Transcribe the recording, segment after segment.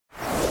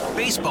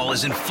Baseball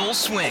is in full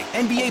swing.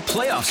 NBA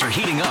playoffs are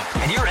heating up,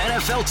 and your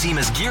NFL team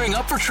is gearing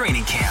up for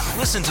training camp.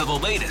 Listen to the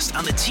latest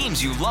on the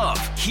teams you love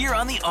here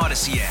on the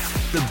Odyssey app.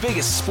 The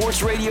biggest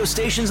sports radio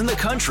stations in the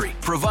country,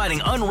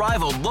 providing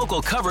unrivaled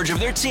local coverage of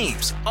their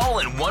teams, all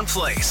in one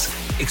place.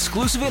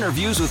 Exclusive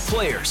interviews with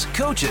players,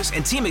 coaches,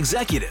 and team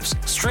executives,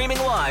 streaming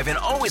live and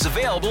always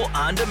available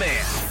on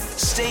demand.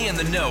 Stay in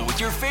the know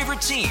with your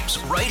favorite teams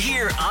right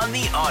here on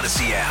the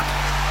Odyssey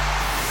app.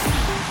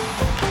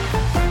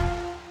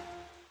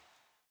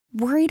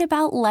 Worried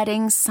about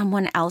letting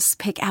someone else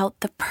pick out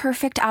the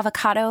perfect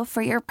avocado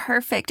for your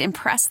perfect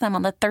impress them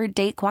on the third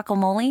date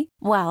guacamole?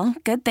 Well,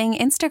 good thing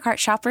Instacart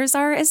shoppers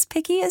are as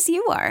picky as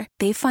you are.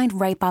 They find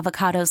ripe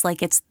avocados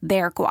like it's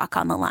their guac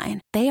on the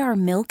line. They are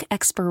milk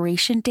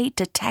expiration date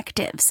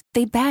detectives.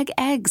 They bag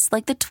eggs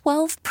like the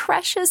 12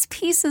 precious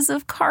pieces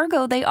of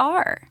cargo they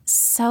are.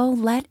 So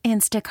let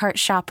Instacart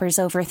shoppers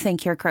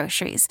overthink your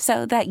groceries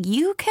so that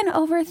you can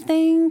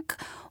overthink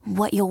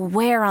what you'll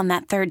wear on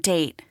that third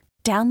date.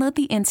 Download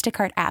the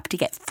Instacart app to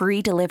get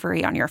free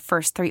delivery on your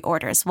first 3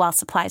 orders while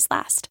supplies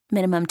last.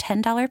 Minimum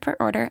 $10 per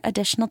order.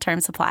 Additional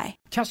terms apply.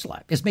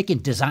 Tesla is making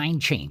design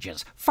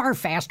changes far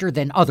faster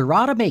than other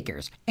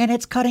automakers, and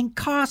it's cutting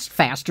costs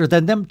faster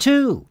than them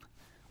too.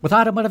 With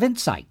Automotive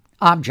Insight,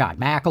 I'm John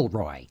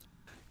McElroy.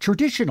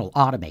 Traditional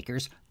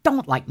automakers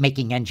don't like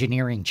making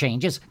engineering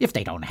changes if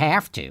they don't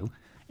have to.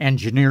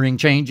 Engineering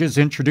changes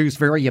introduce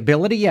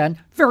variability, and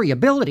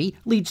variability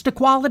leads to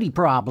quality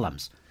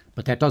problems.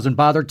 But that doesn't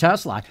bother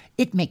Tesla.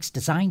 It makes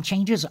design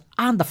changes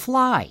on the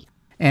fly.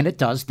 And it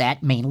does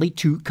that mainly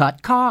to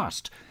cut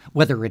cost.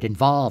 Whether it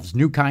involves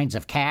new kinds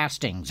of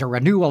castings or a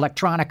new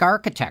electronic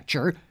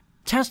architecture,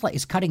 Tesla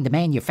is cutting the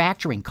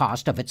manufacturing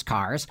cost of its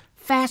cars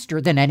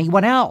faster than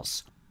anyone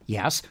else.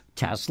 Yes,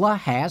 Tesla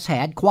has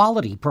had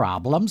quality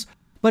problems,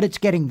 but it's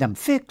getting them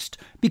fixed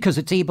because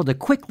it's able to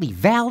quickly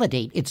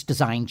validate its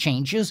design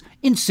changes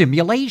in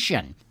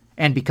simulation.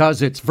 And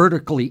because it's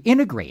vertically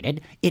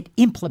integrated, it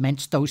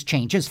implements those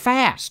changes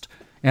fast.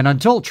 And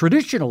until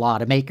traditional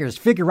automakers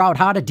figure out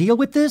how to deal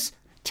with this,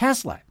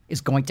 Tesla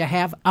is going to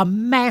have a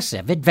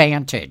massive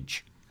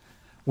advantage.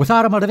 With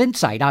Automotive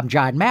Insight, I'm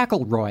John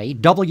McElroy,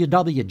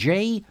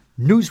 WWJ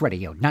News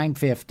Radio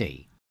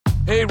 950.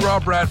 Hey,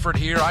 Rob Bradford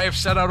here. I have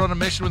set out on a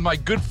mission with my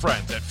good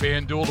friends at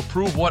FanDuel to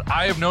prove what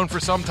I have known for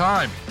some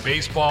time.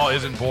 Baseball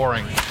isn't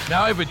boring.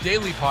 Now I have a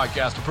daily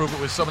podcast to prove it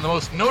with some of the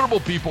most notable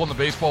people in the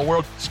baseball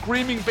world,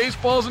 screaming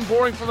baseball isn't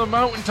boring from the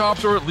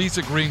mountaintops, or at least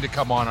agreeing to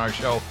come on our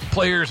show.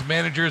 Players,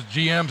 managers,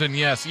 GMs, and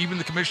yes, even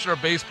the commissioner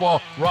of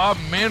baseball, Rob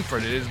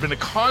Manfred. It has been a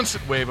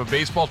constant wave of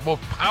baseball's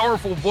most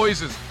powerful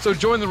voices. So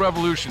join the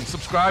revolution.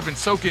 Subscribe and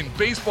soak in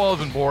Baseball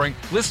Isn't Boring.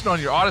 Listen on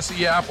your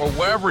Odyssey app or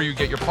wherever you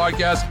get your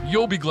podcasts.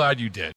 You'll be glad you did.